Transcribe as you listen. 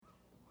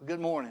Good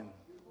morning.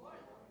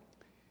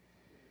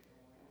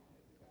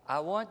 I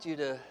want you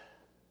to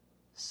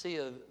see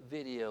a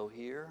video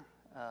here.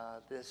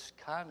 This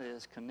kind of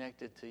is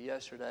connected to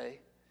yesterday,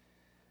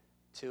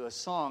 to a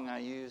song I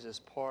used as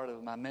part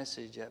of my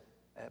message at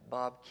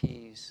Bob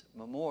Key's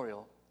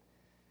memorial.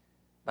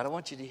 But I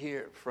want you to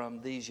hear it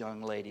from these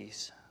young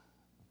ladies.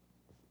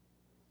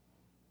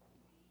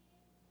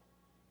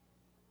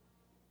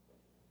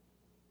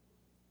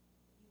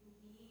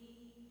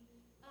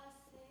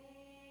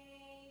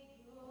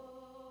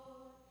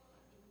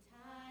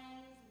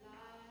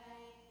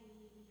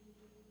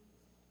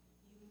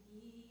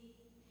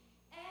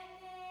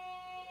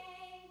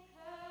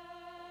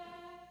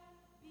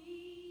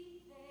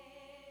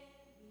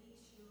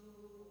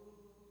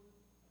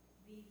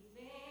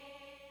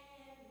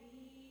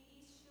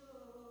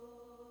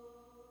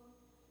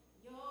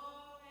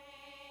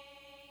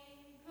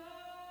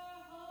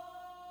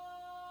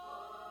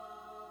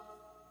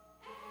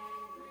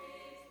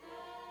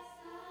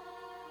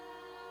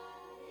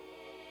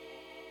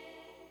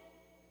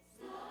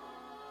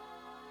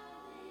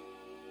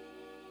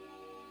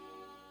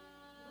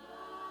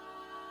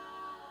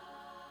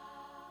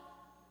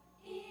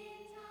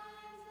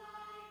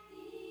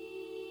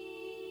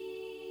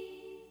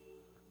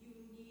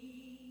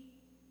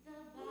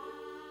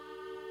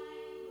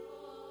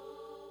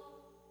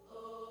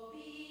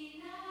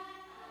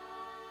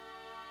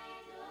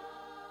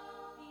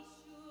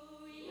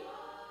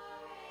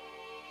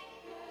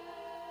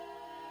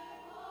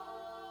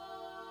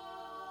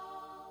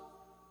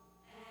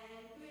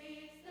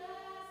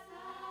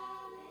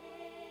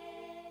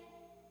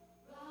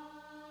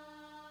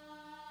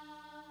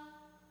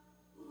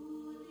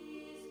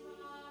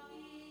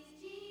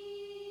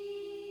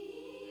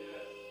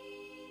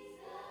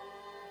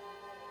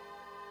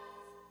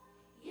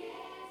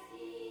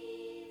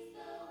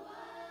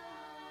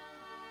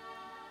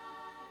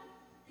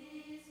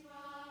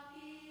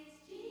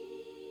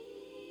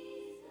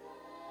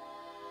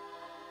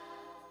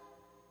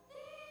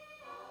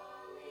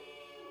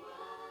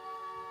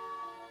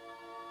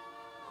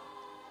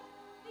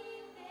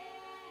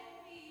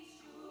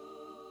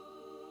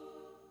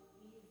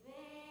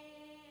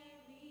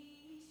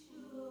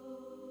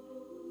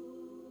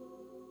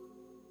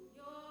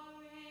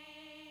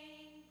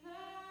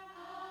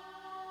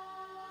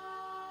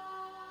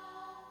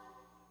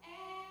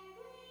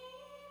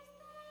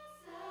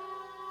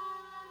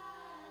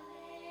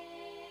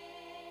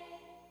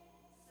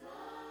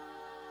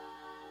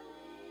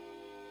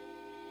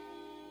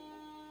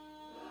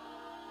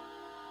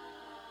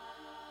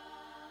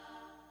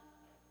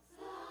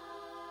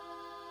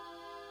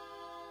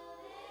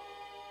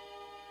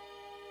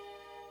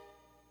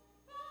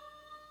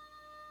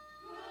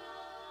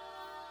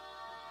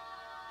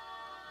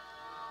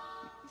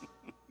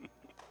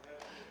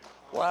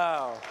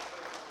 Wow.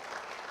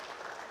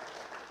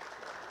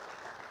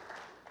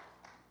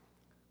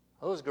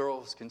 Those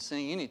girls can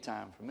sing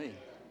anytime for me.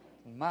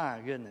 My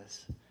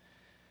goodness.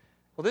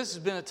 Well, this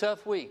has been a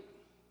tough week.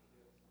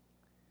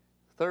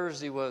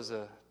 Thursday was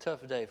a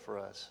tough day for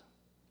us.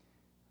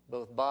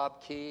 Both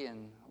Bob Key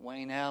and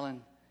Wayne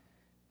Allen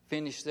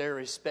finished their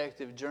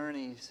respective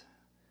journeys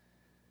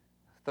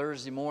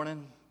Thursday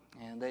morning,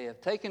 and they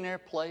have taken their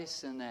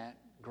place in that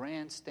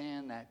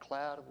grandstand, that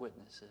cloud of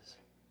witnesses.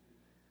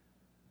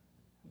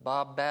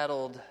 Bob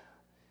battled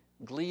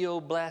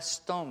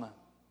glioblastoma.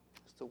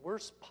 It's the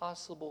worst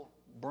possible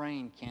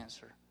brain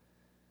cancer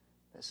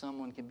that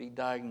someone can be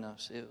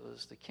diagnosed. It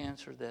was the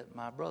cancer that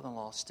my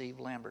brother-in-law, Steve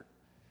Lambert,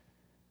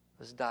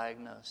 was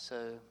diagnosed.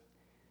 So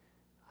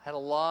I had a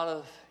lot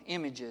of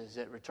images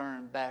that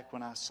returned back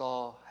when I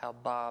saw how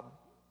Bob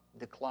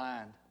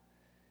declined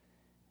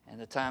and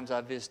the times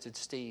I visited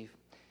Steve.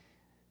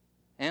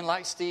 And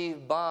like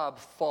Steve, Bob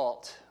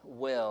fought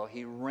well.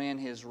 He ran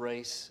his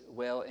race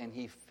well, and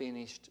he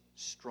finished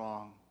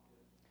strong.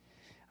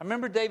 I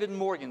remember David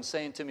Morgan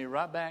saying to me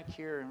right back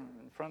here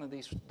in front of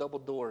these double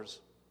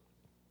doors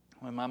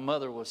when my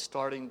mother was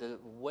starting to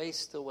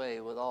waste away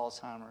with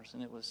Alzheimer's,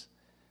 and it was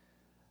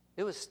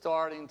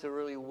starting to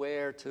really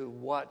wear to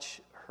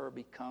watch her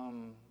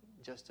become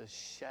just a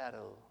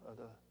shadow of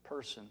the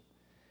person.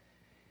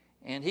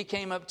 And he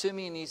came up to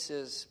me and he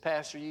says,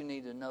 "Pastor, you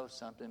need to know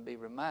something, be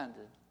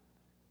reminded.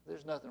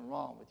 There's nothing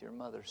wrong with your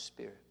mother's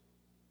spirit.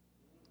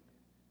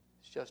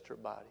 It's just her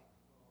body.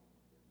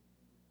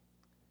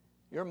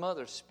 Your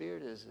mother's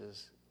spirit is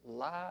as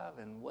live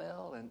and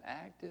well and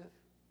active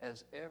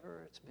as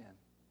ever it's been.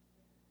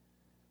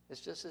 It's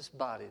just this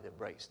body that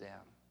breaks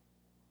down."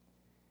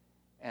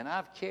 And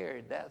I've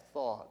carried that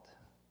thought.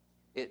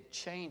 It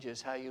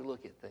changes how you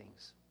look at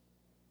things.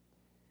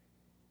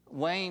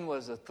 Wayne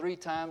was a 3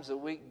 times a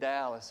week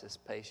dialysis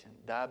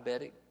patient,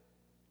 diabetic.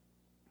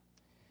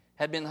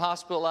 Had been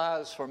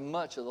hospitalized for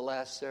much of the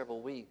last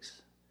several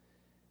weeks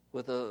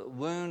with a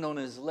wound on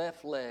his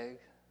left leg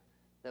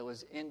that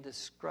was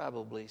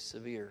indescribably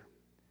severe.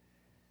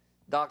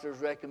 Doctors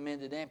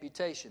recommended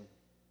amputation.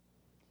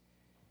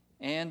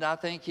 And I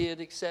think he had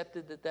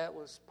accepted that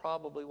was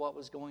probably what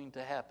was going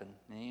to happen.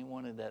 And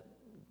anyone that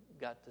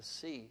got to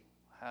see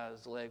how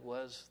his leg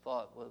was,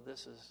 thought, well,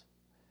 this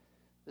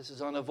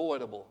is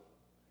unavoidable.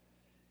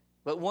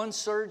 But one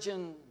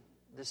surgeon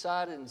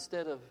decided,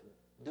 instead of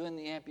doing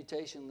the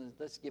amputation,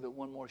 let's give it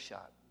one more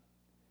shot.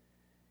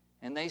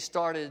 And they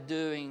started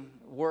doing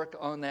work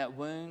on that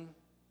wound.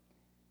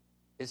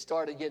 It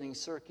started getting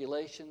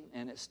circulation,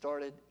 and it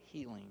started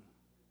healing.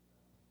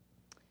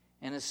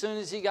 And as soon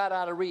as he got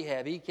out of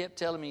rehab, he kept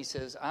telling me, he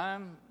says,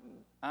 I'm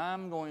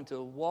going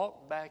to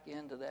walk back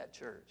into that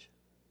church.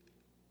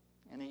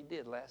 And he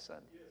did last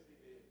Sunday. Yes,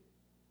 he did.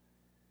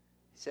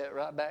 He sat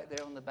right back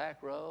there on the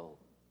back row.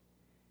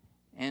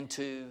 And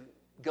to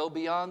go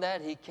beyond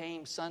that, he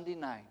came Sunday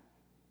night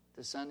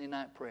to Sunday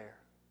night prayer.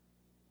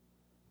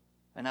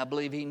 And I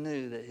believe he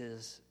knew that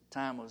his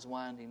time was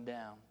winding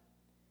down.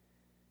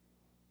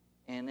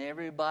 And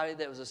everybody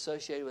that was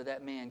associated with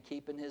that man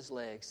keeping his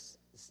legs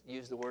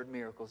used the word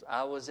miracles.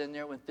 I was in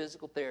there when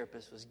physical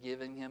therapist was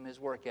giving him his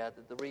workout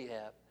at the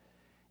rehab.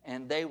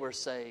 And they were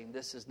saying,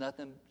 this is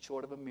nothing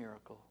short of a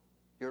miracle.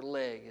 Your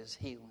leg is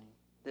healing.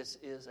 This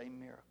is a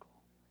miracle.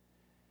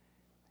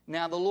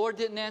 Now, the Lord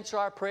didn't answer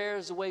our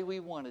prayers the way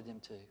we wanted him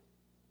to.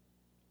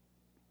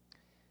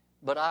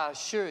 But I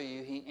assure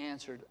you, he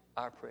answered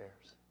our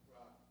prayers.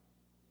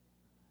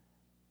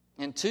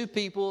 And two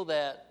people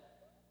that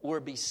were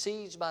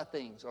besieged by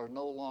things are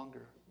no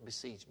longer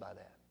besieged by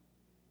that.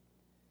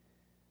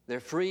 They're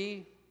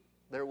free,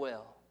 they're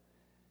well.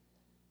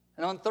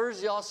 And on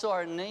Thursday also,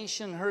 our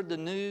nation heard the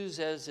news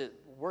as it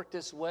worked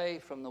its way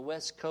from the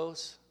West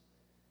Coast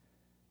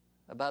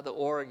about the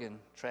Oregon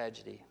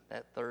tragedy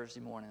that Thursday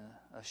morning,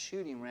 a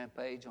shooting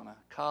rampage on a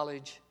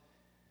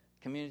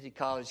community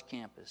college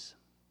campus.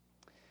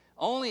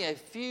 Only a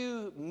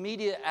few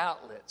media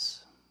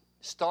outlets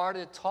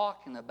started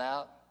talking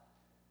about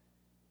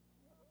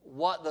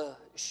what the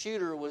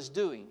shooter was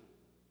doing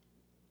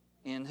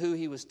and who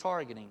he was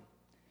targeting.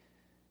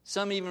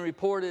 Some even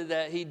reported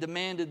that he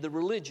demanded the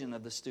religion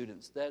of the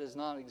students. That is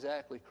not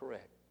exactly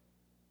correct.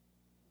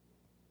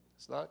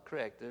 It's not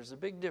correct. There's a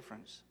big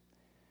difference.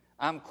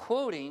 I'm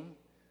quoting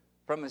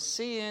from a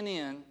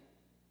CNN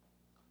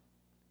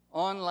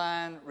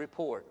online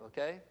report,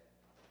 okay?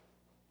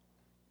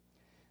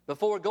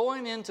 Before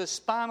going into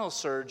spinal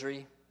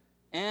surgery,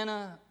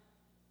 Anna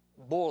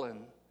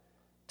Boleyn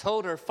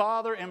told her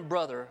father and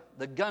brother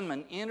the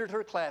gunman entered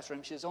her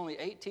classroom. She was only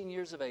 18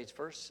 years of age,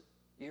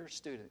 first-year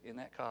student in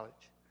that college.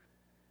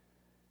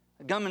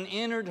 The gunman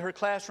entered her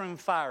classroom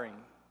firing.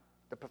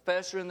 The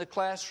professor in the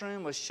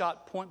classroom was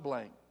shot point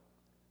blank.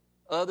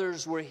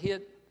 Others were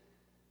hit,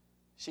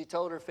 she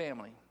told her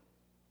family.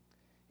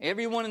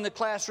 Everyone in the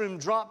classroom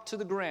dropped to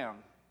the ground.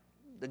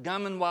 The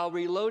gunman, while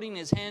reloading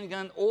his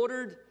handgun,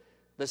 ordered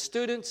the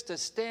students to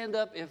stand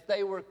up if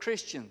they were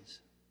Christians.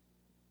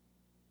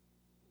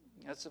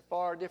 That's a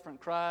far different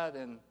cry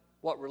than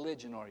what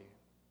religion are you?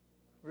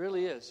 It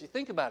really is. You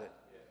think about it.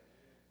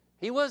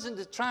 He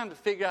wasn't trying to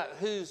figure out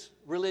whose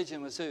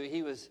religion was who.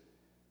 He was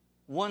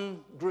one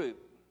group.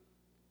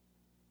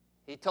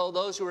 He told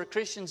those who were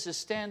Christians to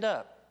stand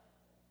up.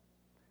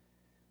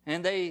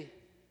 And they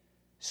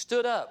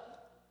stood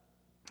up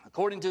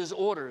according to his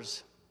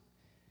orders.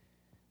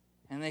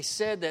 And they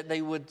said that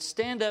they would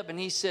stand up, and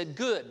he said,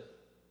 good,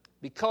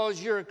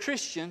 because you're a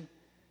Christian,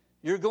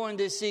 you're going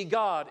to see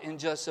God in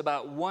just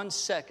about 1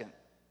 second.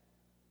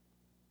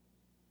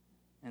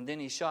 And then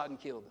he shot and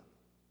killed them.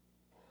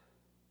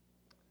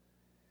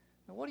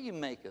 Now, what do you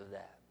make of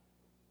that?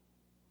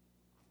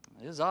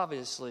 It is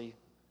obviously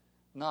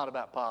not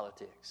about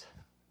politics.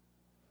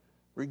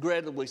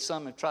 Regrettably,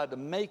 some have tried to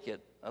make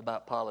it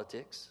about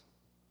politics.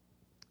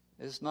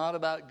 It's not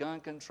about gun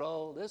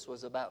control. This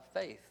was about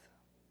faith.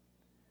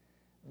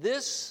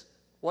 This,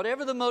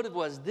 whatever the motive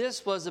was,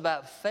 this was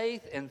about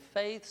faith, and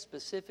faith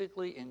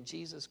specifically in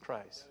Jesus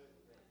Christ.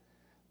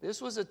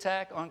 This was an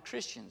attack on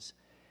Christians.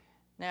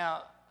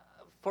 Now,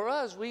 for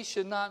us, we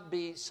should not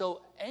be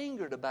so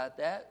angered about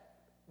that.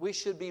 We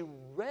should be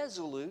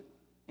resolute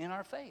in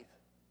our faith.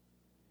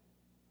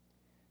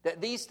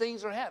 That these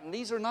things are happening.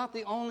 These are not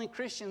the only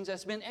Christians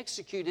that's been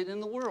executed in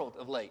the world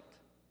of late.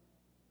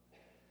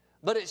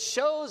 But it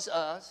shows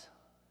us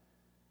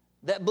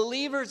that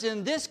believers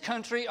in this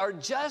country are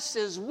just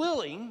as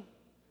willing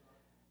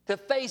to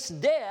face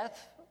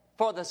death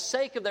for the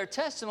sake of their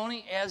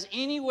testimony as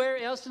anywhere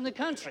else in the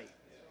country.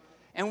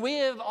 And we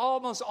have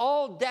almost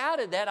all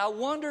doubted that. I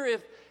wonder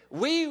if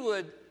we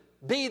would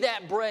be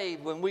that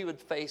brave when we would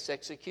face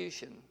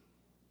execution.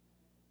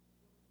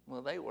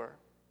 Well, they were.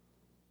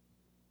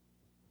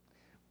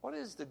 What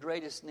is the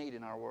greatest need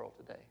in our world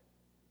today?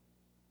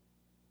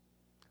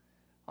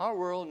 Our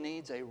world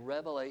needs a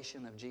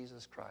revelation of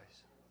Jesus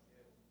Christ.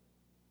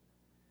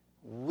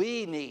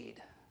 We need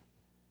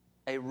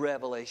a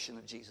revelation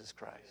of Jesus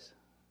Christ.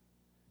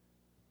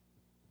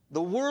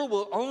 The world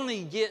will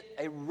only get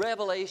a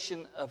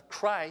revelation of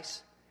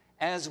Christ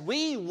as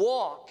we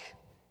walk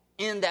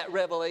in that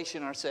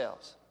revelation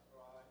ourselves.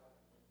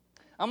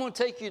 I'm going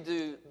to take you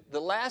to the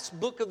last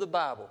book of the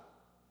Bible,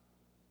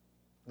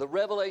 the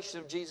revelation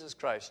of Jesus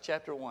Christ,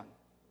 chapter 1.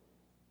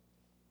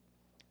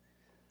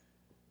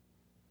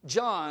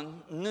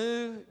 John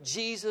knew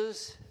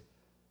Jesus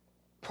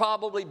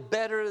probably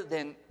better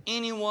than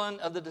any one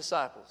of the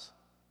disciples.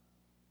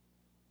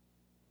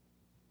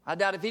 I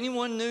doubt if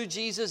anyone knew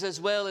Jesus as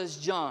well as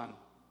John.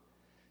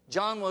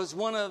 John was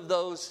one of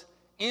those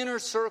inner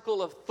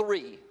circle of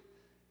three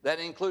that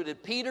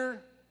included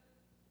Peter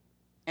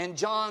and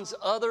John's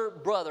other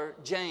brother,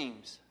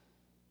 James.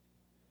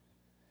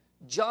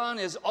 John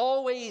is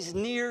always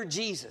near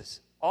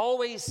Jesus,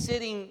 always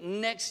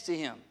sitting next to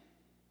him.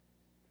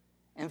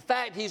 In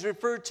fact, he's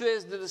referred to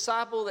as the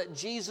disciple that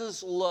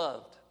Jesus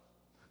loved.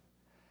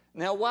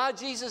 Now, why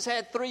Jesus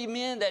had 3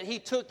 men that he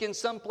took in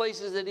some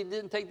places that he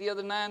didn't take the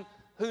other 9,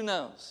 who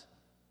knows?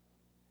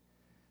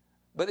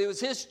 But it was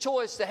his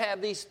choice to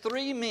have these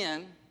 3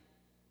 men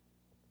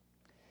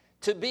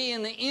to be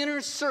in the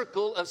inner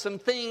circle of some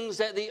things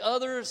that the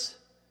others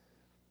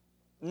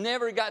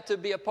never got to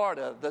be a part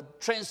of. The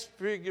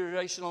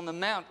Transfiguration on the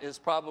Mount is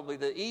probably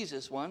the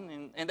easiest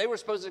one. And they were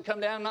supposed to come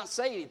down and not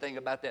say anything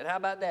about that. How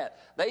about that?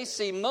 They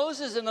see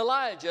Moses and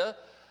Elijah,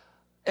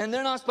 and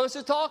they're not supposed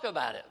to talk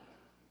about it.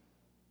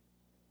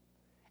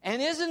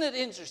 And isn't it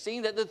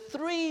interesting that the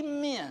 3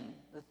 men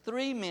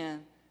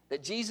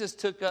that Jesus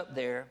took up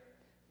there,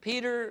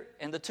 Peter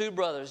and the 2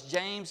 brothers,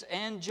 James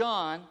and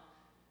John,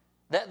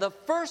 that the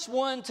first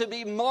one to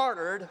be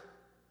martyred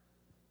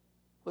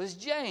was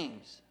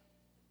James.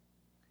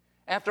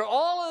 After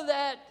all of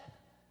that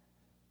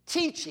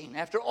teaching,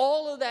 after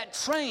all of that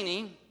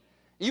training,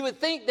 you would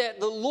think that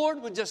the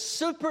Lord would just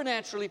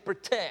supernaturally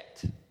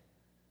protect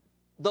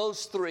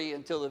those 3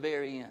 until the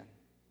very end.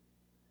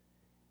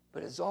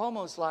 But it's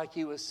almost like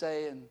he was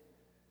saying,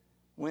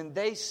 when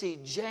they see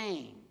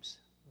James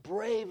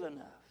brave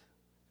enough,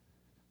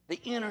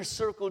 the inner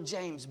circle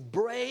James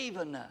brave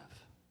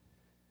enough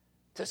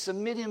to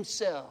submit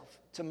himself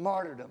to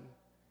martyrdom,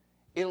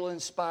 it'll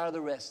inspire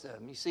the rest of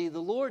them. You see, the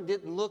Lord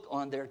didn't look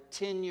on their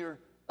tenure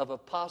of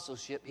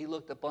apostleship. He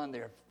looked upon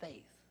their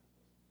faith.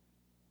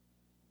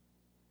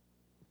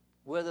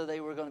 Whether they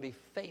were going to be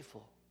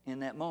faithful in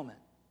that moment.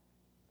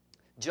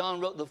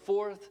 John wrote the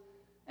 4th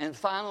and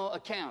final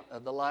account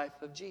of the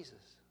life of Jesus.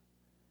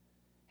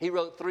 He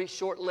wrote 3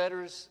 short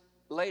letters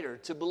later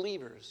to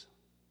believers,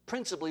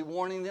 principally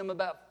warning them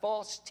about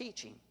false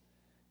teaching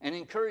and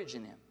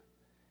encouraging them.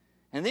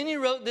 And then he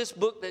wrote this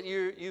book that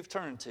you've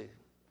turned to,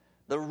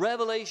 The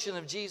Revelation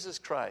of Jesus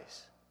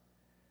Christ.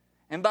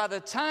 And by the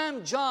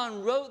time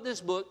John wrote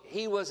this book,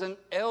 he was an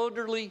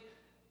elderly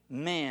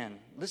man.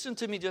 Listen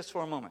to me just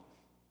for a moment.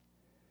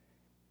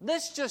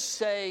 Let's just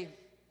say,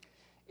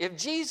 if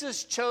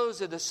Jesus chose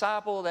a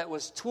disciple that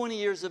was 20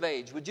 years of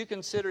age, would you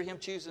consider him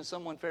choosing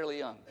someone fairly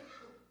young?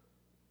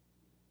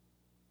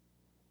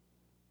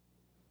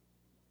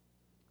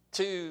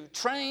 To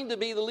train to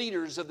be the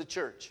leaders of the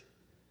church.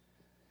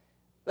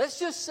 Let's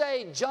just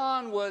say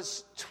John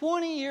was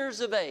 20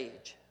 years of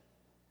age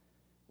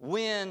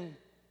when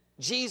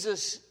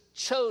Jesus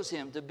chose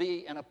him to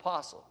be an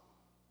apostle.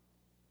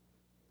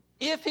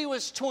 If he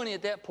was 20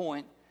 at that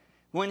point,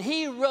 when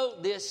he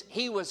wrote this,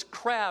 he was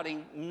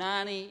crowding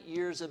 90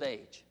 years of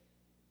age.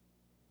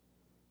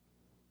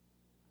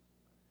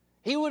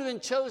 He would have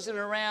been chosen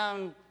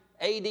around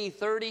AD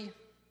 30,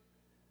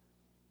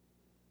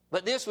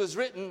 but this was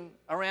written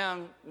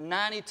around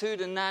 92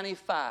 to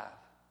 95.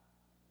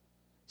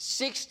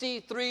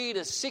 63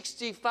 to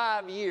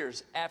 65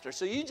 years after.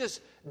 So you just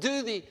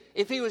do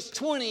if he was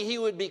 20, he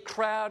would be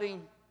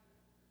crowding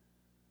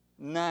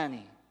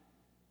 90.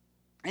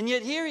 And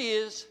yet here he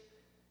is,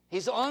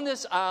 he's on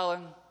this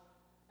island,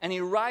 and he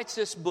writes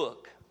this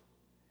book.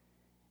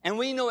 And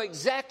we know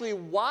exactly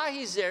why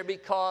he's there,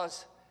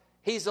 because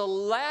he's the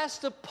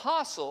last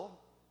apostle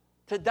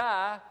to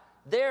die.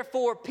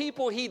 Therefore,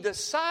 people he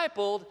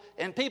discipled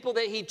and people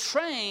that he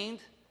trained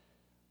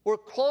were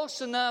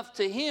close enough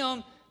to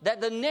him that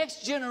the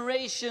next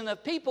generation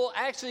of people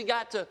actually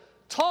got to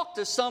talk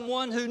to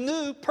someone who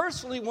knew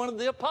personally one of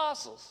the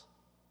apostles.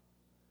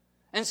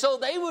 And so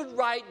they would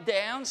write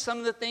down some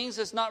of the things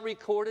that's not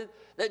recorded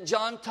that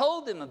John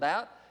told them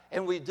about.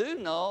 And we do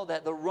know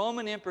that the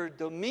Roman Emperor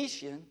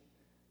Domitian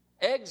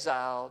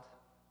exiled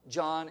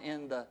John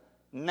in the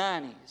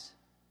 90s.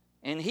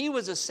 And he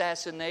was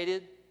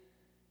assassinated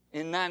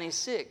in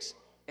 96.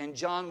 And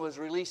John was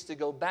released to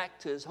go back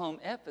to his home,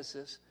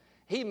 Ephesus.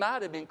 He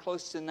might have been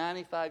close to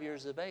 95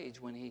 years of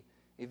age when he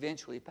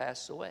eventually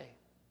passed away.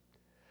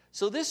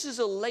 So this is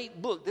a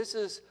late book. This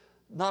is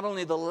not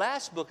only the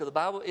last book of the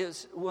Bible,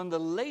 it's one of the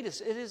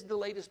latest. It is the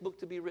latest book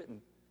to be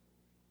written.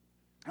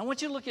 I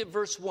want you to look at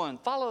verse 1.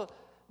 Follow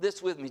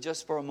this with me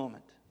just for a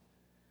moment.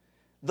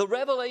 The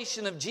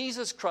revelation of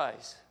Jesus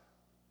Christ,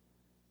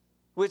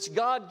 which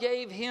God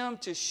gave him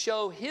to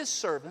show his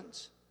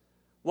servants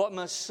what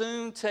must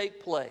soon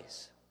take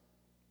place.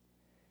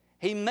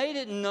 He made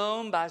it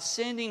known by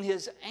sending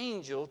his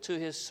angel to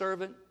his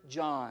servant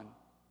John,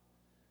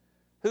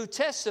 who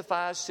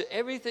testifies to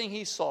everything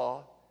he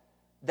saw,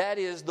 that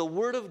is, the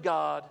word of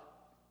God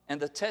and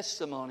the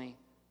testimony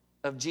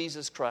of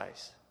Jesus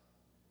Christ.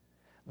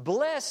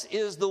 Blessed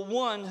is the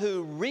one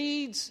who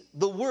reads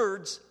the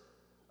words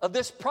of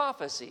this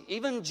prophecy.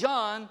 Even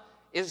John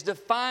is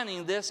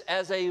defining this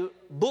as a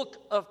book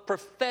of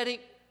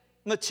prophetic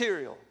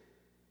material.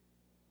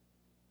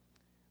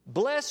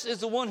 Blessed is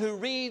the one who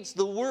reads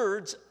the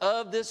words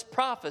of this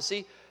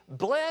prophecy.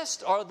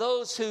 Blessed are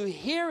those who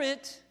hear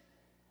it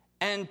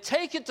and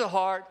take it to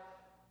heart,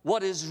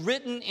 what is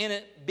written in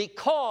it,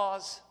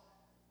 because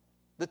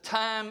the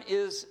time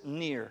is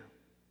near.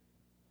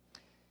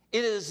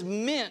 It is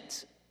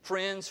meant,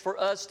 friends, for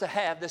us to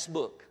have this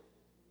book.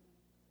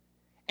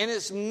 And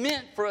it's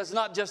meant for us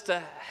not just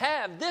to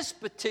have this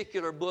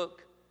particular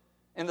book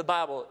in the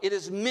Bible. It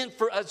is meant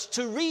for us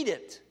to read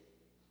it.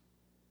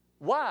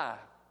 Why?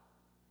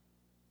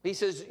 He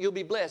says you'll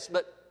be blessed,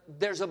 but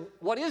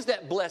what is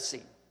that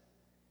blessing?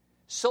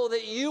 So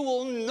that you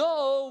will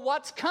know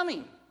what's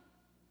coming.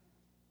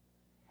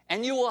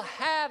 And you will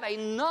have a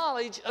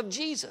knowledge of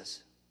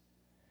Jesus.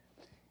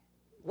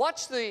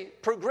 Watch the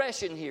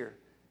progression here.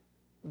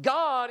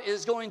 God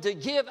is going to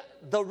give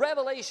the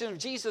revelation of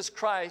Jesus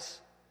Christ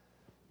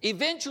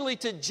eventually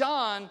to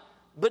John,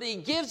 but he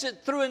gives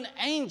it through an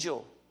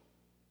angel.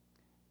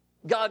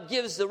 God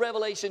gives the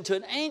revelation to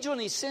an angel,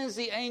 and he sends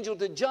the angel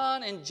to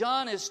John, and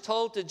John is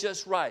told to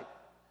just write.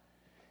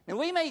 And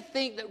we may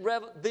think that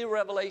the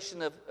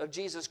revelation of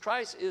Jesus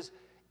Christ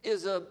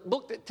is a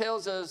book that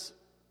tells us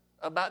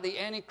about the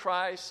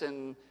Antichrist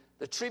and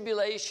the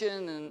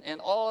tribulation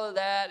and all of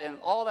that, and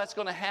all that's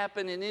going to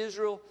happen in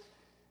Israel.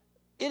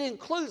 It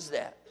includes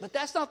that, but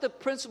that's not the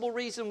principal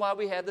reason why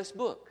we have this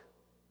book.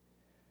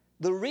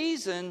 The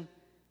reason,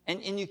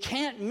 and you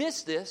can't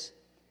miss this,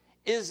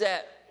 is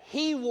that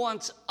he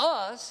wants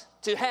us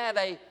to have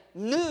a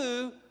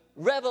new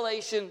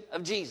revelation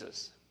of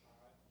Jesus.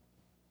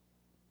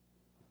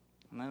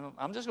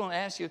 I'm just going to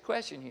ask you a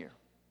question here.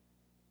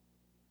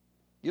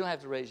 You don't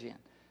have to raise your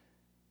hand.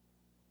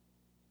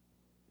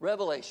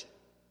 Revelation.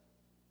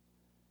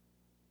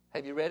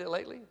 Have you read it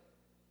lately?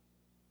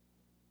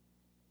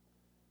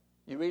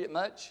 You read it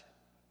much?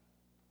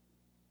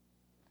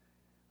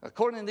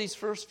 According to these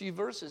first few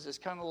verses, it's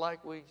kind of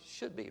like we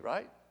should be,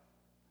 right?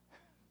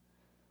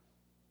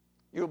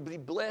 You'll be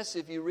blessed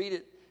if you read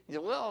it. You say,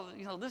 well,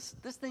 this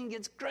thing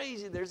gets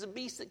crazy. There's a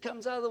beast that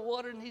comes out of the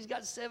water, and he's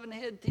got 7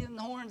 heads, 10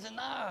 horns, and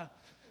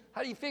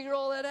how do you figure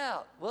all that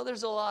out? Well,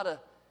 there's a lot of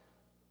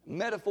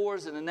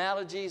metaphors and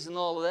analogies and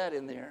all of that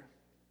in there.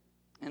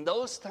 And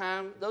those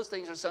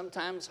things are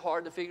sometimes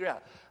hard to figure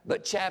out.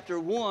 But chapter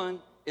 1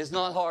 is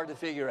not hard to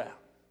figure out.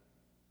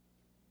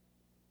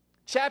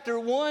 Chapter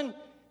 1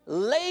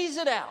 lays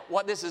it out,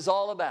 what this is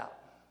all about.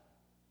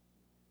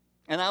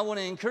 And I want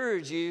to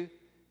encourage you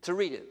to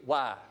read it.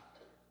 Why?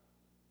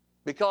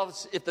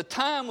 Because if the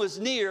time was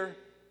near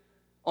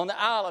on the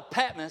Isle of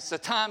Patmos, the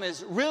time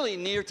is really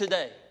near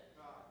today.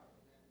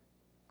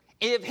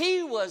 If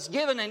he was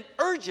given an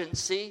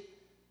urgency,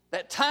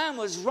 that time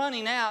was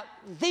running out,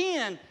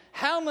 then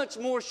how much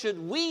more should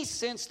we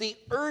sense the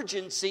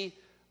urgency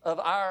of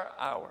our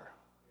hour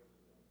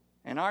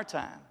and our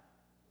time?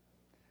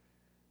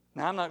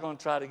 Now, I'm not going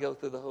to try to go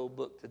through the whole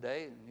book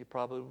today, and you're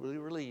probably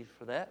relieved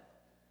for that.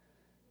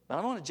 But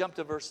I want to jump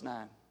to verse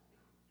 9.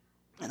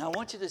 And I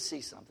want you to see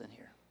something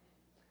here.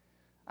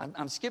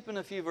 I'm skipping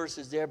a few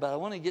verses there, but I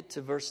want to get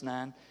to verse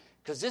 9,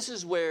 because this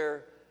is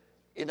where,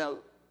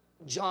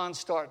 John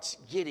starts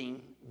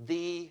getting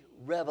the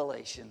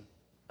revelation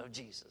of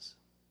Jesus.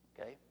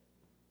 Okay?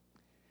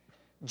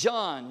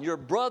 John, your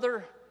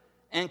brother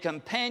and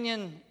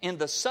companion in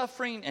the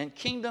suffering and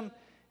kingdom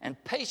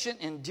and patient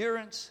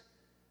endurance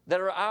that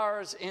are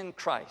ours in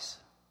Christ,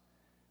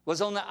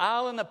 was on the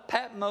island of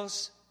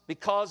Patmos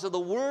because of the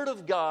word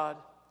of God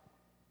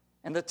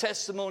and the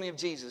testimony of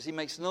Jesus. He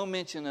makes no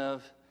mention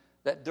of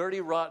that dirty,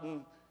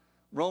 rotten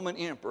Roman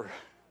emperor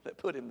that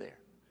put him there.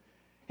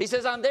 He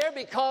says, I'm there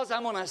because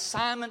I'm on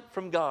assignment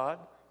from God.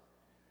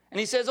 And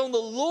he says, on the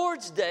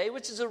Lord's day,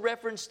 which is a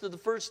reference to the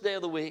first day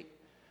of the week,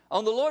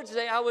 on the Lord's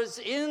day, I was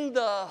in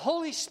the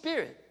Holy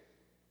Spirit.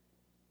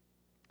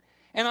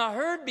 And I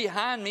heard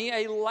behind me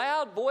a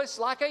loud voice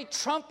like a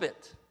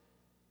trumpet.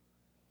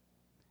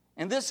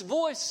 And this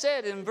voice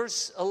said in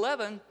verse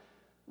 11,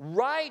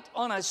 write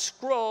on a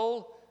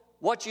scroll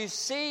what you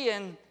see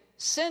and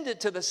send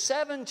it to the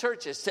 7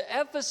 churches, to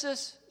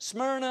Ephesus,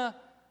 Smyrna,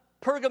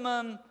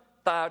 Pergamum,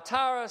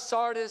 Thyatira,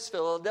 Sardis,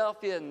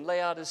 Philadelphia, and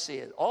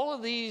Laodicea. All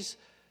of these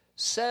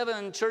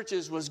 7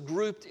 churches was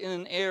grouped in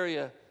an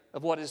area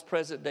of what is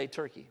present-day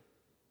Turkey.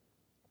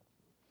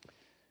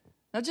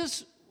 Now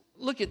just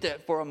look at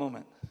that for a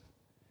moment.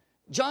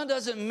 John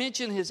doesn't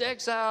mention his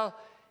exile,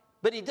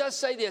 but he does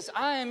say this,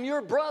 I am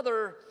your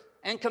brother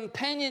and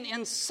companion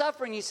in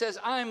suffering. He says,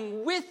 I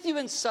am with you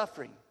in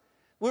suffering.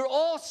 We're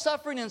all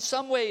suffering in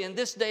some way in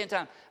this day and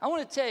time. I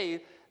want to tell you,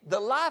 the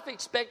life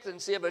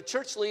expectancy of a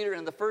church leader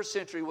in the first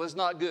century was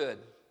not good.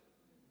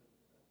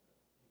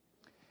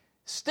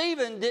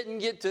 Stephen didn't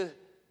get to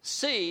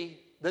see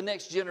the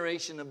next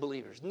generation of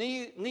believers.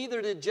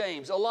 Neither did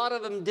James. A lot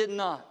of them did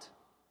not.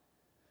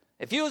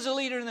 If you was a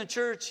leader in the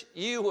church,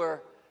 you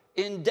were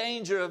in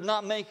danger of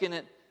not making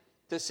it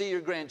to see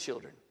your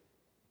grandchildren.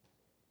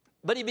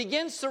 But he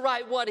begins to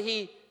write what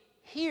he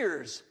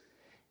hears.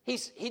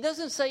 he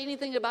doesn't say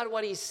anything about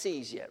what he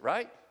sees yet,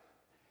 right?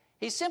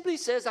 He simply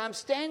says, I'm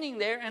standing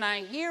there and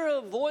I hear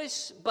a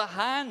voice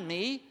behind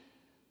me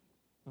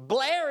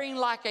blaring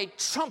like a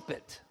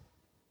trumpet.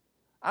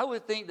 I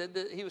would think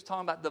that he was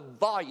talking about the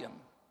volume.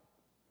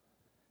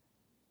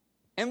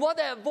 And what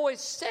that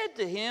voice said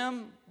to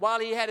him while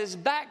he had his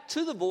back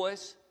to the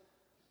voice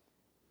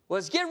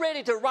was, get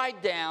ready to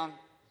write down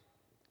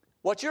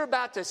what you're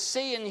about to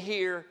see and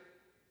hear,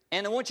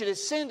 and I want you to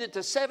send it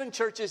to 7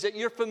 churches that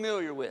you're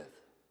familiar with.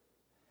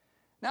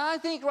 Now, I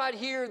think right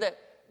here that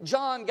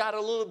John got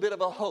a little bit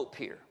of a hope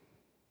here.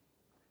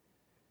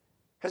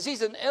 Because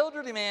he's an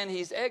elderly man,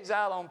 he's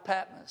exiled on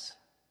Patmos.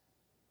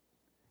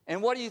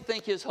 And what do you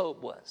think his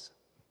hope was?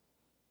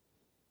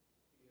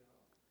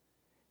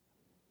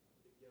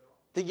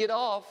 To get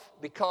off,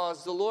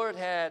 because the Lord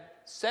had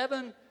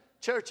 7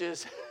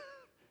 churches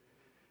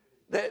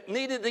that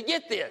needed to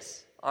get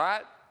this, all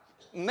right?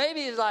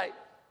 Maybe he's like,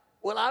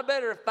 well, I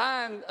better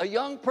find a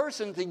young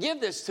person to give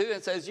this to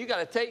and says, you got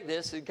to take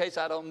this in case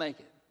I don't make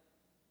it.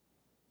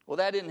 Well,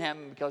 that didn't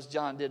happen because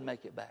John did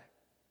make it back.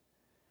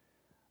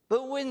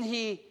 But when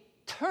he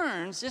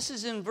turns, this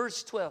is in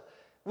verse 12,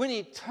 when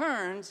he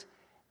turns,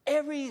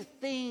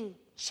 everything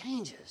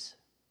changes.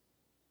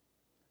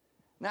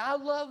 Now, I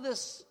love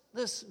this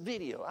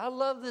video. I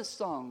love this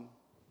song.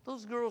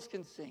 Those girls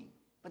can sing.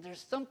 But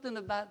there's something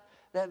about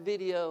that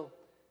video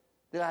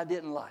that I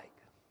didn't like.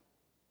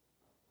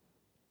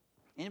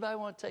 Anybody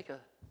want to take a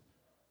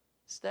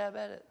stab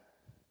at it?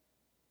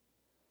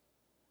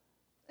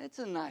 It's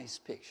a nice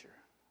picture.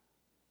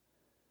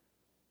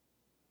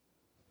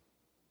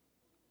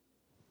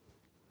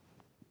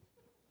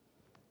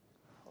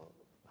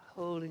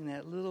 Holding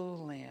that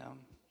little lamb.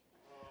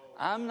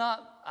 I'm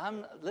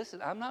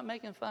not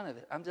making fun of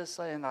it. I'm just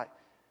saying, like,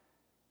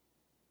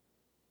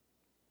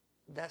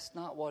 that's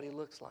not what he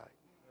looks like.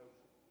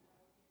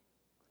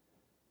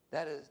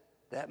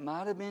 That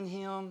might have been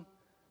him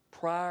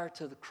prior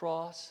to the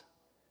cross,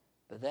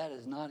 but that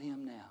is not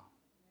him now.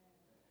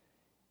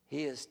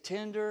 He is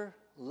tender,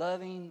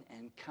 loving,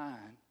 and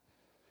kind,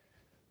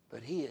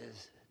 but he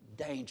is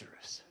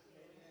dangerous.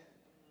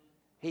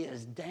 He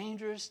is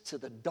dangerous to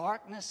the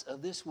darkness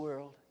of this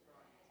world.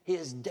 He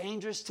is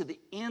dangerous to the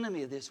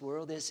enemy of this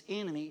world. This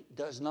enemy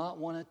does not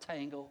want to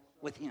tangle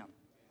with him.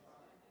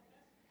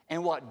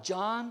 And what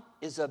John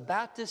is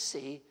about to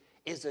see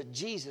is a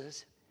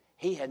Jesus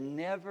he had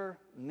never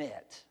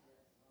met.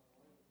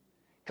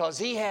 Because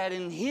he had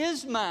in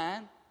his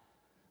mind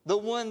the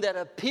one that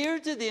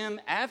appeared to them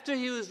after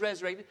he was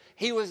resurrected.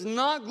 He was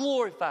not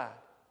glorified.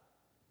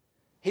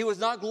 He was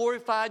not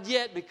glorified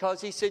yet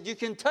because he said, you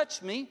can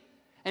touch me.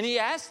 And he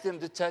asked them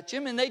to touch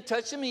him, and they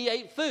touched him. He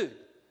ate food.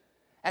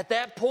 At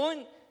that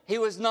point, he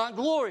was not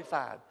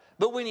glorified.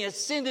 But when he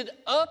ascended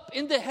up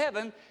into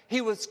heaven,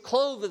 he was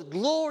clothed with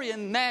glory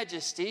and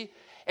majesty,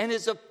 and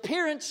his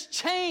appearance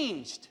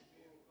changed.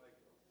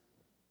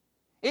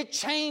 It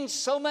changed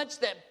so much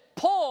that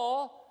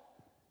Paul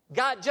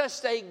got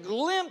just a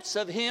glimpse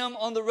of him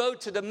on the road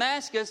to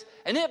Damascus,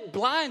 and it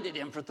blinded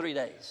him for 3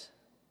 days.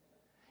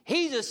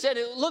 He just said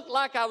it looked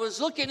like I was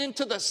looking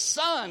into the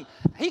sun.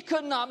 He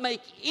could not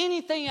make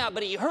anything out,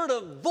 but he heard a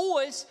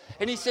voice,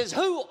 and he says,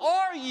 who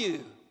are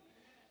you?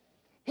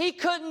 He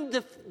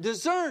couldn't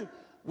discern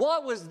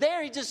what was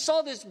there. He just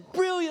saw this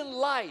brilliant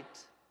light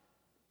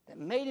that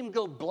made him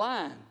go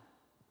blind.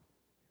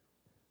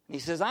 He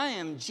says, I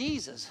am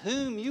Jesus,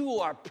 whom you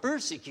are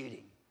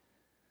persecuting.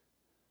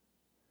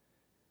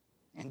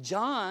 And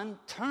John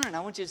turned. I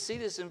want you to see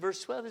this in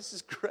verse 12. This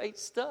is great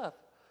stuff.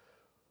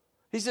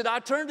 He said, I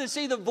turned to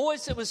see the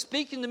voice that was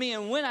speaking to me,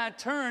 and when I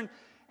turned,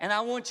 and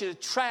I want you to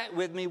track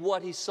with me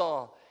what he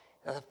saw.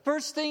 Now, the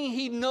first thing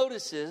he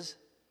notices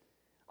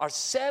are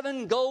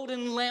 7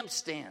 golden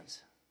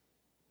lampstands.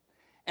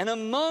 And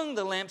among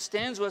the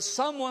lampstands was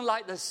someone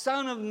like the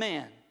Son of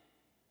Man,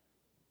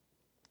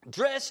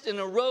 dressed in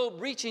a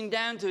robe reaching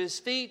down to his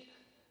feet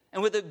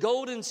and with a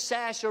golden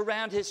sash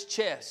around his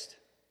chest.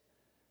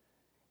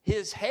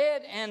 His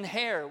head and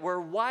hair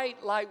were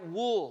white like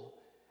wool,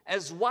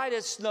 as white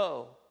as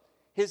snow.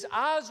 His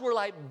eyes were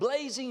like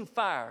blazing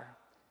fire.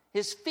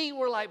 His feet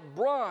were like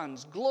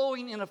bronze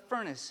glowing in a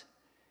furnace.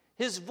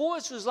 His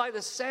voice was like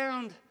the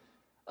sound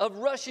of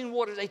rushing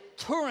waters, a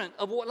torrent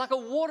of water, like a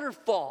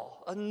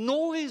waterfall, a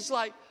noise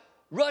like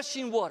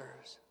rushing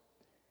waters.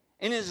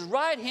 In his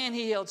right hand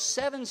he held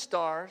 7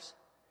 stars,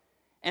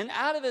 and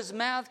out of his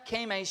mouth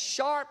came a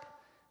sharp,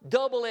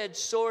 double-edged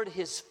sword.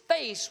 His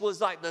face was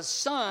like the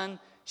sun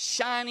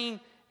shining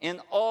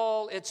in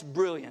all its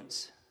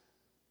brilliance.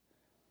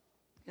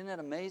 Isn't that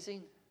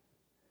amazing?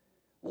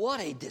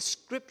 What a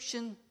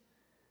description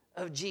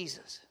of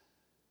Jesus.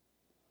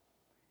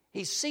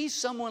 He sees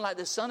someone like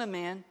the Son of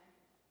Man.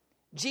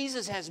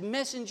 Jesus has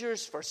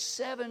messengers for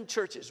 7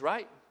 churches,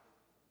 right?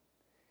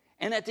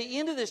 And at the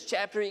end of this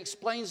chapter, he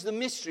explains the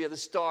mystery of the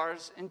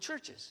stars and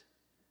churches,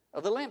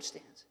 of the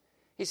lampstands.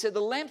 He said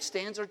the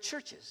lampstands are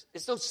churches.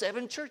 It's those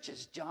 7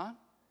 churches, John.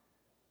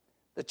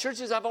 The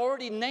churches I've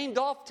already named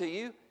off to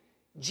you.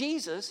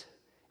 Jesus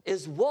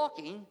is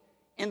walking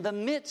in the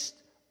midst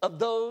of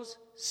those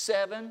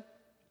 7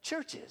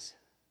 churches.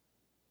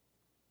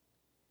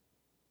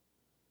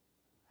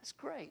 That's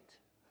great.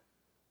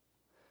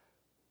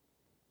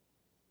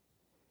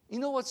 You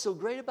know what's so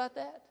great about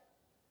that?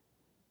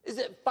 Is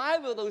that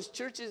 5 of those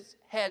churches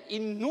had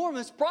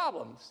enormous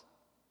problems.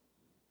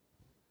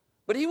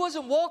 But he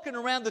wasn't walking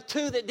around the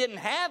 2 that didn't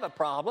have a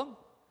problem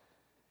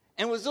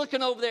and was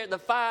looking over there at the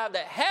 5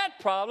 that had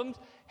problems.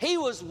 He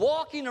was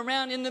walking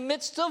around in the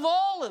midst of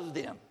all of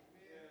them.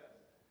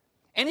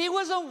 And he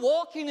wasn't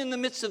walking in the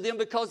midst of them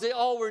because they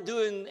all were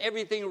doing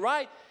everything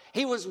right.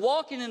 He was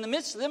walking in the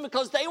midst of them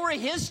because they were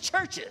his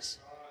churches.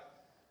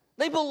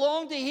 They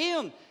belonged to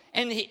him.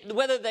 And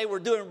whether they were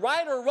doing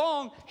right or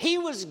wrong, he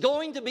was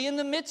going to be in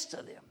the midst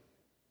of them.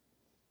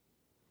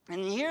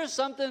 And here's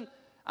something,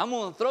 I'm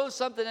going to throw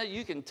something at you.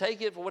 You can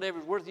take it for whatever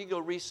it's worth. You go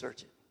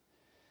research it.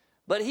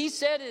 But he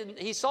said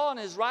he saw in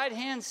his right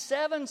hand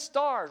 7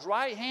 stars.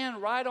 Right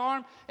hand, right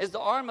arm is the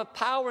arm of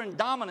power and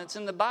dominance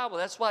in the Bible.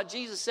 That's why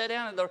Jesus sat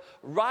down at the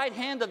right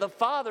hand of the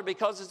Father,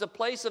 because it's a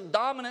place of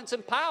dominance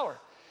and power.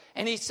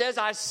 And he says,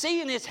 I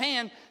see in his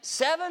hand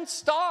 7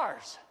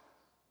 stars.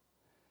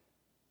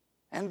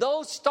 And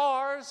those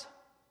stars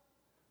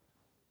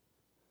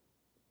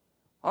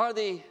are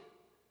the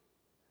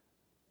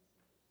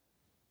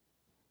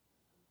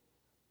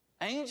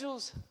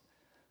angels,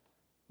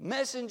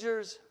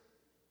 messengers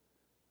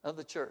of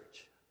the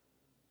church.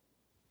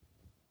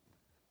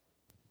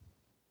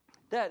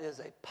 That is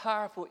a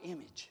powerful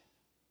image,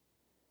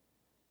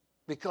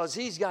 because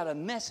he's got a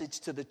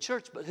message to the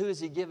church, but who is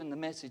he giving the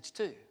message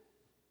to?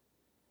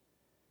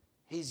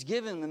 He's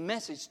giving the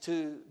message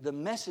to the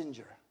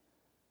messenger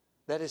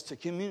that is to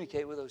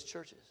communicate with those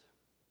churches.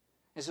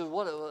 And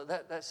so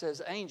that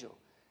says angel.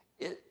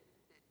 It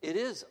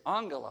is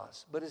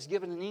angelos, but it's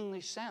given an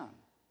English sound.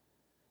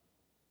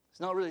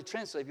 It's not really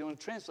translated. If you want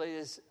to translate it,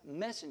 it's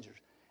messengers.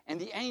 And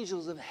the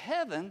angels of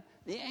heaven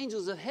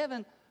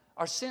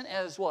are sent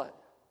as what?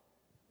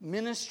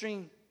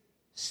 Ministering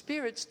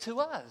spirits to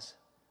us.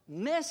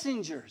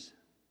 Messengers.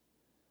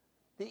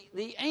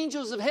 The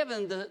angels of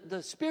heaven,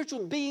 the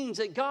spiritual beings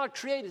that God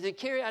created to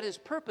carry out his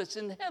purpose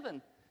in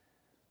heaven.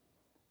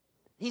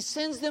 He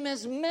sends them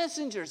as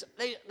messengers.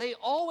 They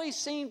always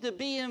seem to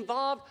be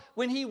involved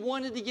when he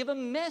wanted to give a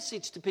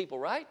message to people,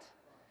 right?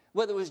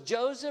 Whether it was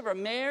Joseph or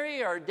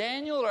Mary or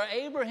Daniel or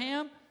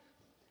Abraham,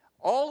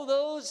 all of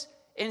those.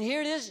 And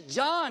here it is,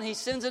 John. He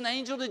sends an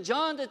angel to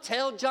John to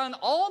tell John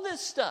all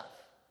this stuff.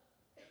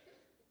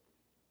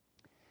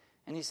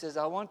 And he says,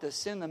 I want to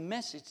send a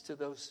message to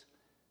those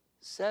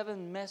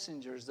 7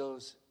 messengers.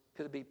 Those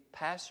could be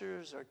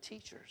pastors or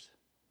teachers.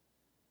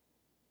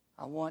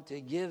 I want to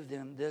give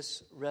them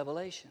this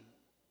revelation.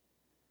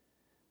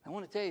 I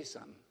want to tell you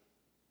something.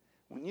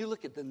 When you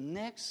look at the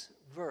next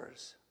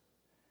verse,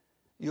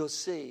 you'll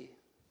see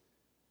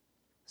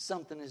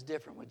something is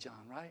different with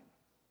John, right?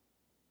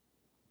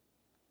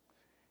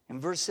 In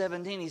verse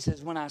 17, he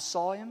says, when I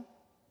saw him,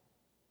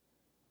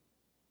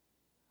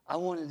 I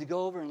wanted to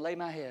go over and lay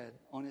my head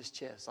on his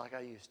chest like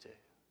I used to.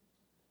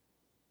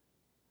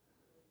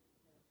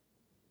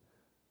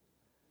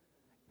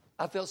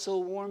 I felt so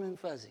warm and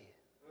fuzzy.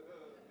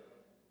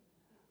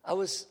 I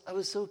was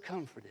so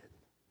comforted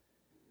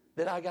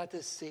that I got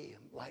to see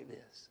him like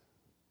this.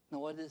 Now,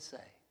 what did it say?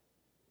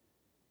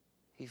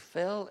 He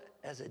fell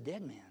as a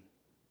dead man.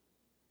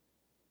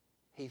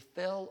 He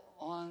fell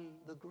on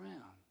the ground.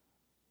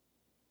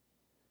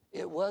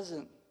 It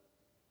wasn't,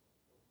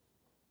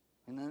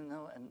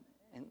 and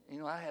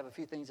I have a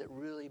few things that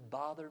really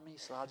bother me,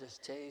 so I'll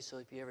just tell you, so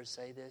if you ever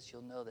say this,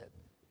 you'll know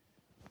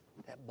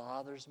that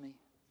bothers me.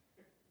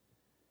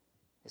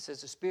 It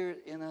says the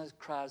Spirit in us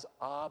cries,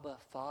 Abba,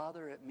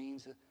 Father. It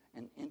means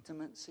an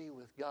intimacy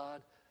with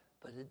God,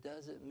 but it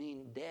doesn't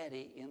mean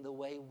daddy in the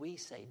way we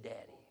say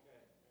daddy.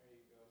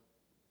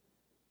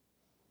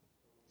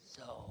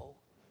 So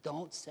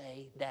don't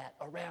say that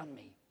around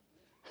me.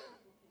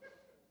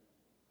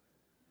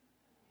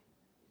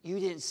 You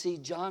didn't see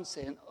John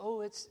saying,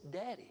 oh, it's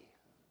daddy.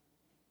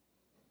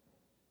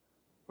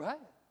 Right?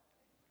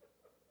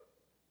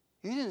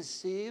 You didn't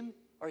see him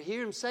or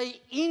hear him say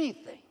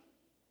anything.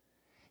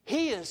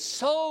 He is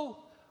so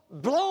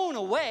blown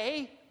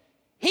away,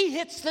 he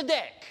hits the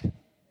deck.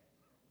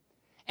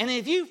 And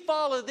if you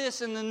follow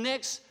this in the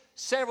next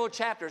several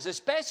chapters,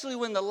 especially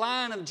when the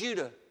Lion of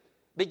Judah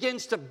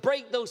begins to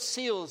break those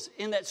seals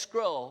in that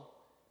scroll,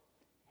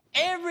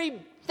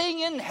 everything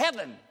in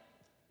heaven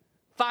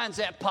finds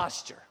that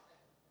posture.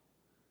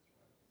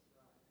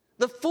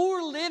 The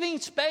 4 living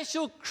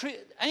special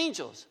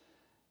angels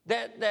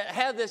that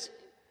have this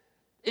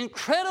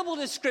incredible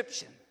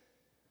description,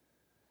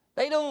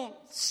 they don't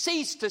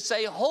cease to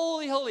say,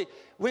 holy, holy.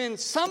 When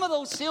some of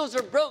those seals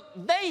are broke,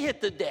 they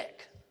hit the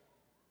deck.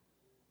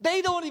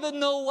 They don't even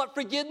know what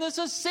forgiveness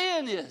of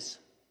sin is.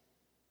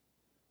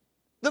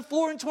 The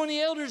 24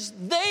 elders,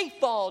 they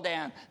fall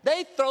down.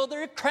 They throw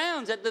their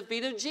crowns at the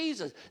feet of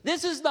Jesus.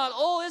 This is not,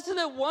 oh, isn't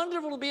it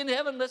wonderful to be in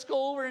heaven? Let's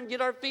go over and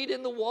get our feet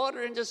in the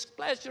water and just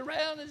splash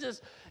around and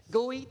just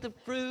go eat the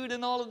fruit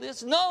and all of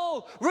this.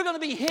 No, we're going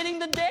to be hitting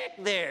the deck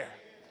there.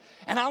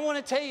 And I want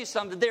to tell you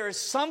something. There is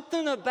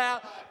something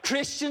about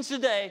Christians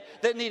today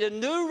that need a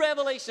new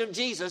revelation of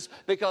Jesus,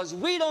 because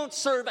we don't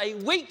serve a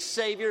weak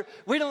Savior.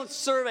 We don't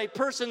serve a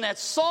person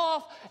that's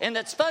soft and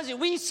that's fuzzy.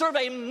 We serve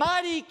a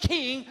mighty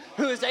King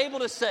who is able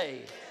to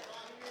save.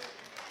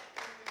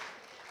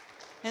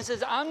 And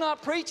says, I'm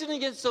not preaching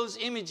against those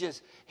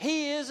images.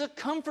 He is a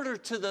comforter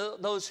to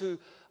those who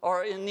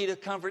are in need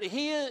of comfort.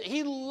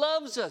 He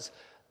loves us,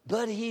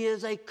 but He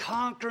is a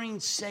conquering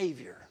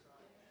Savior.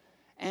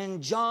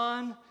 And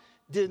John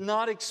did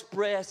not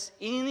express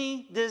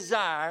any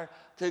desire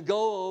to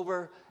go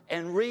over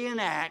and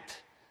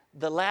reenact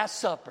the Last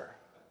Supper.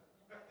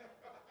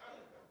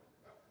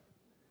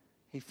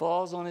 He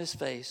falls on his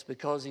face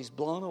because he's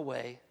blown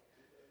away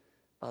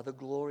by the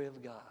glory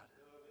of God.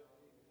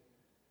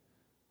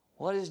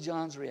 What is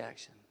John's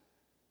reaction?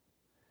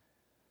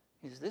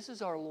 He says, this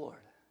is our Lord.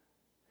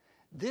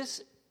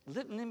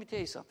 Let me tell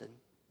you something.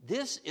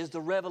 This is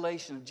the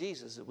revelation of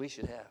Jesus that we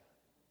should have.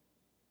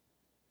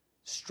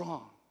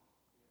 Strong,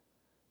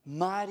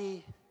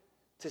 mighty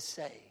to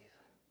save,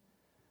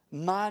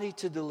 mighty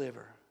to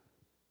deliver.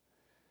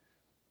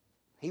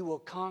 He will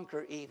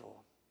conquer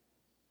evil.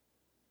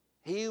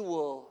 He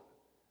will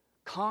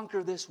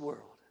conquer this world.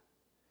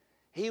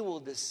 He will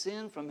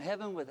descend from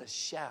heaven with a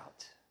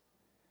shout.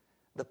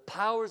 The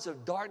powers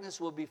of darkness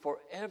will be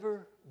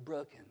forever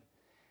broken.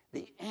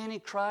 The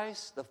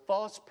Antichrist, the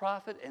false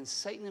prophet, and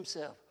Satan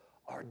himself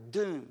are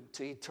doomed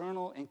to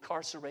eternal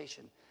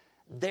incarceration.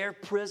 Their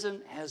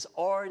prison has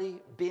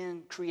already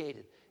been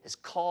created. It's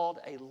called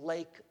a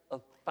lake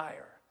of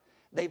fire.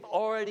 They've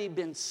already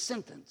been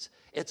sentenced.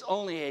 It's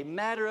only a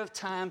matter of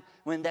time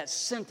when that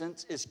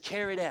sentence is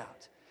carried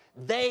out.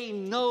 They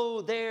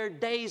know their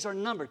days are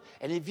numbered.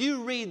 And if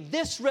you read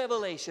this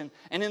revelation,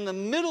 and in the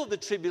middle of the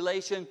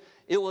tribulation,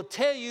 it will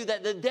tell you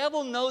that the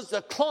devil knows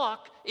the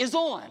clock is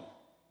on.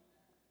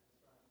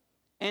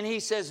 And he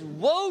says,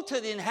 woe to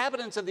the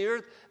inhabitants of the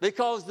earth,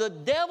 because the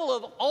devil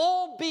of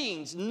all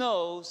beings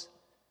knows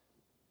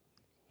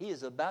he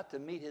is about to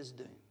meet his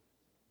doom.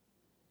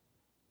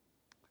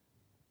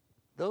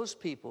 Those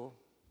people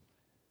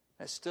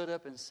that stood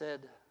up and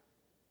said,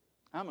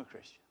 I'm a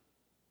Christian.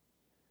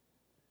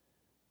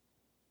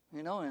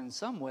 You know, in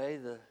some way,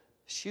 the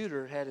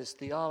shooter had his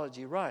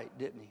theology right,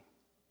 didn't he?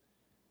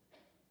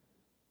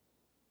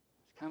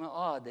 It's kind of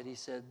odd that he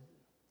said,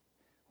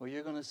 well,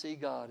 you're going to see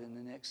God in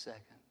the next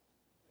second.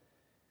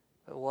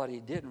 But what he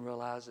didn't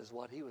realize is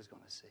what he was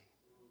going to see.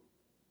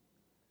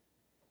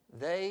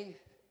 They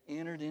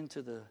entered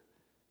into the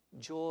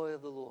joy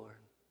of the Lord.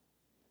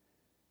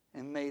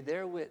 And may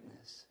their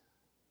witness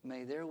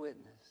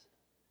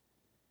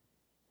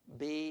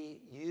be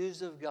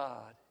used of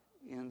God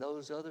in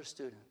those other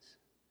students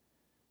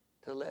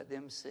to let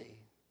them see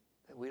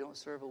that we don't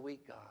serve a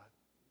weak God.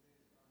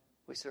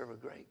 We serve a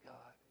great God.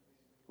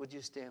 Would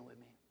you stand with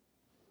me?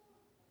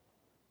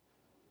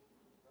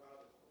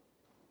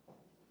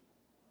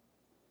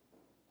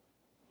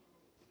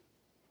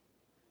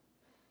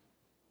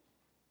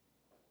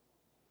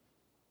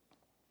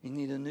 You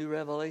need a new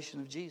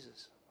revelation of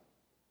Jesus.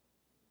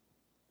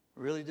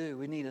 We really do.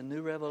 We need a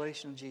new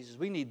revelation of Jesus.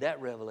 We need that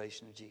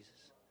revelation of Jesus.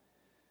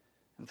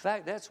 In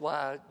fact, that's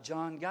why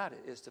John got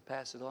it, is to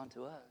pass it on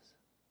to us.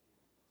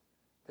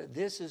 That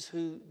this is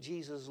who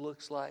Jesus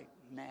looks like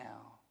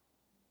now.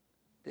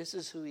 This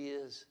is who he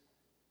is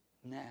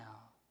now.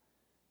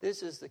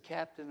 This is the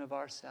captain of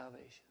our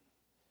salvation.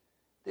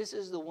 This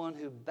is the one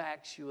who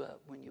backs you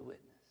up when you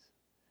witness.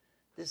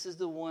 This is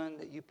the one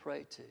that you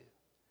pray to.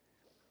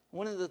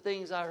 One of the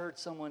things I heard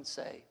someone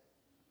say,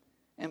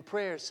 and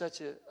prayer is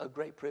such a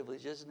great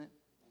privilege, isn't it?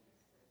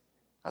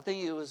 I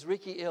think it was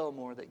Ricky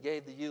Elmore that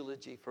gave the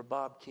eulogy for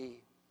Bob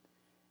Key.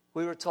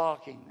 We were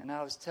talking, and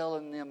I was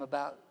telling them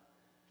about,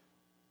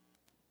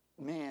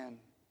 man,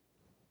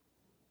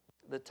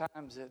 the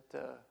times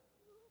that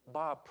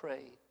Bob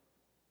prayed.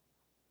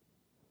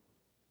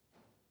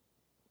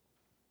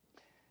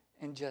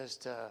 And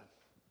just, it's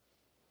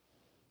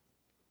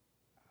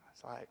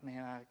like,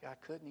 man, I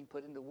couldn't even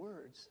put into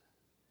words.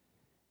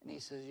 And he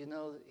says, you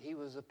know, he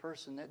was a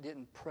person that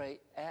didn't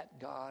pray at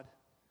God.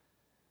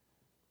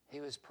 He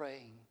was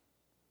praying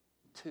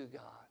to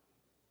God.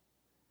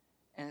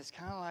 And it's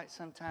kind of like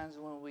sometimes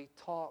when we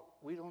talk,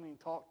 we don't even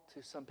talk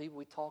to some people,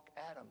 we talk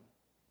at them.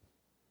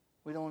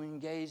 We don't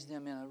engage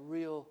them in a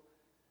real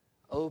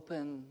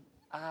open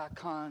eye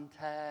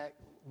contact,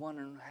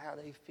 wondering how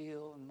they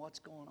feel and what's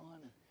going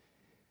on.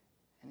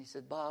 And he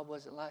said, Bob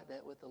wasn't like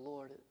that with the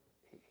Lord.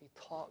 He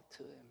talked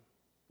to him,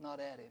 not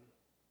at him.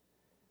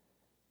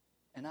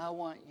 And I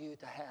want you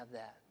to have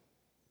that.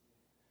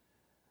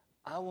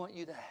 I want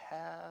you to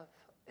have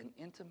an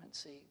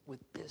intimacy with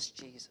this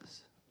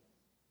Jesus.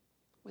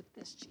 With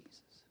this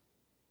Jesus.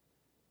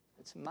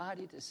 It's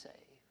mighty to save.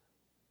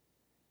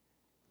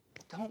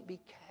 Don't be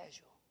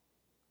casual.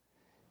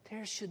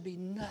 There should be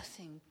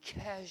nothing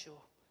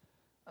casual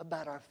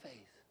about our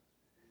faith.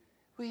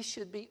 We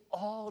should be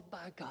awed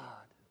by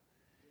God.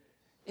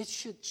 It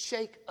should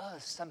shake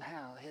us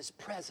somehow, his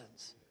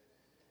presence,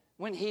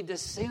 when he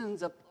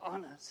descends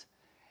upon us.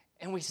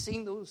 And we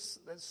sing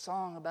that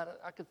song about it.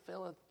 I could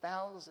fail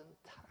 1,000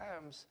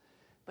 times,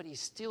 but he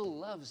still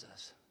loves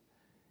us.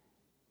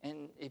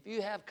 And if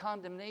you have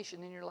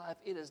condemnation in your life,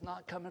 it is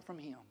not coming from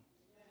him.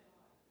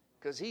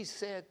 Because he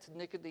said to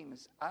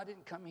Nicodemus, I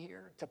didn't come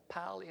here to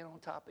pile in on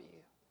top of you.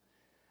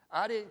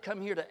 I didn't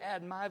come here to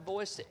add my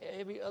voice to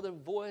every other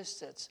voice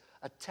that's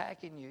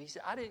attacking you. He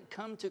said, I didn't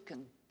come to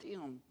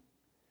condemn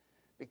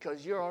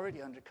because you're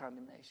already under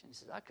condemnation. He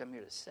says, I come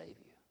here to save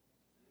you.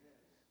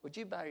 Would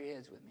you bow your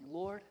heads with me?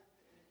 Lord,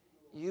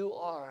 you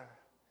are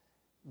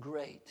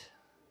great.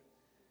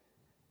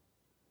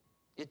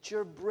 It's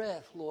your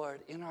breath,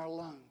 Lord, in our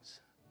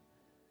lungs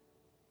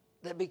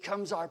that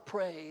becomes our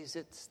praise.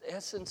 It's the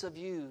essence of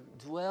you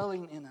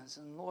dwelling in us.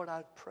 And Lord,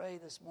 I pray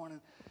this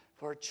morning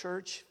for a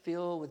church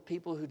filled with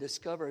people who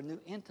discover a new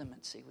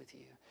intimacy with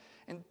you.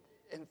 And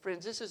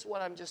friends, this is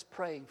what I'm just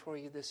praying for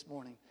you this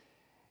morning,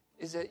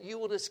 is that you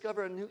will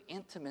discover a new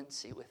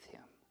intimacy with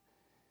him,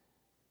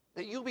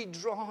 that you'll be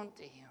drawn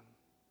to him,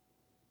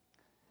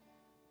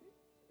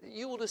 that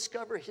you will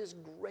discover his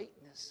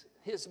greatness,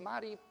 his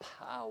mighty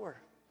power,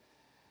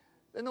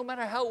 that no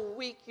matter how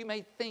weak you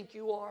may think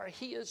you are,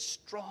 he is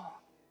strong.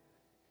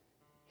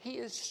 He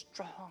is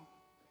strong.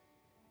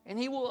 And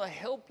he will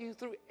help you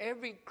through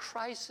every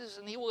crisis,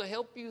 and he will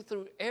help you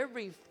through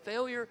every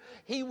failure.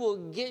 He will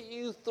get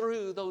you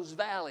through those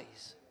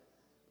valleys.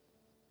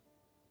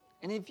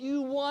 And if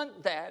you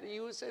want that,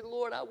 you would say,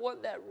 Lord, I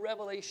want that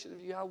revelation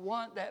of you. I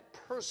want that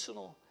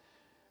personal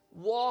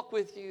walk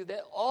with you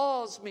that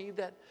awes me,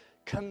 that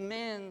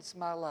commends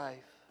my life.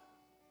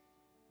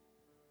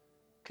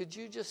 Could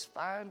you just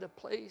find a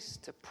place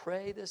to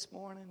pray this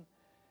morning,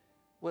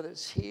 whether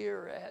it's here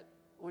or at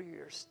where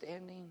you're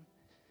standing,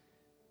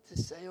 to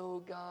say,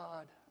 oh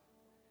God,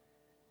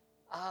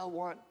 I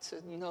want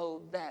to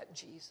know that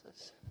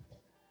Jesus.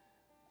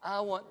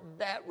 I want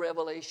that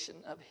revelation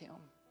of him.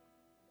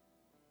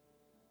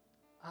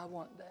 I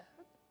want that.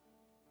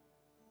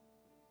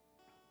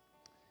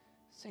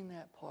 Sing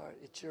that part.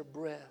 It's your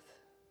breath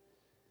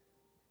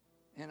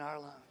in our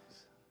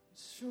lungs.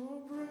 It's your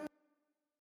breath.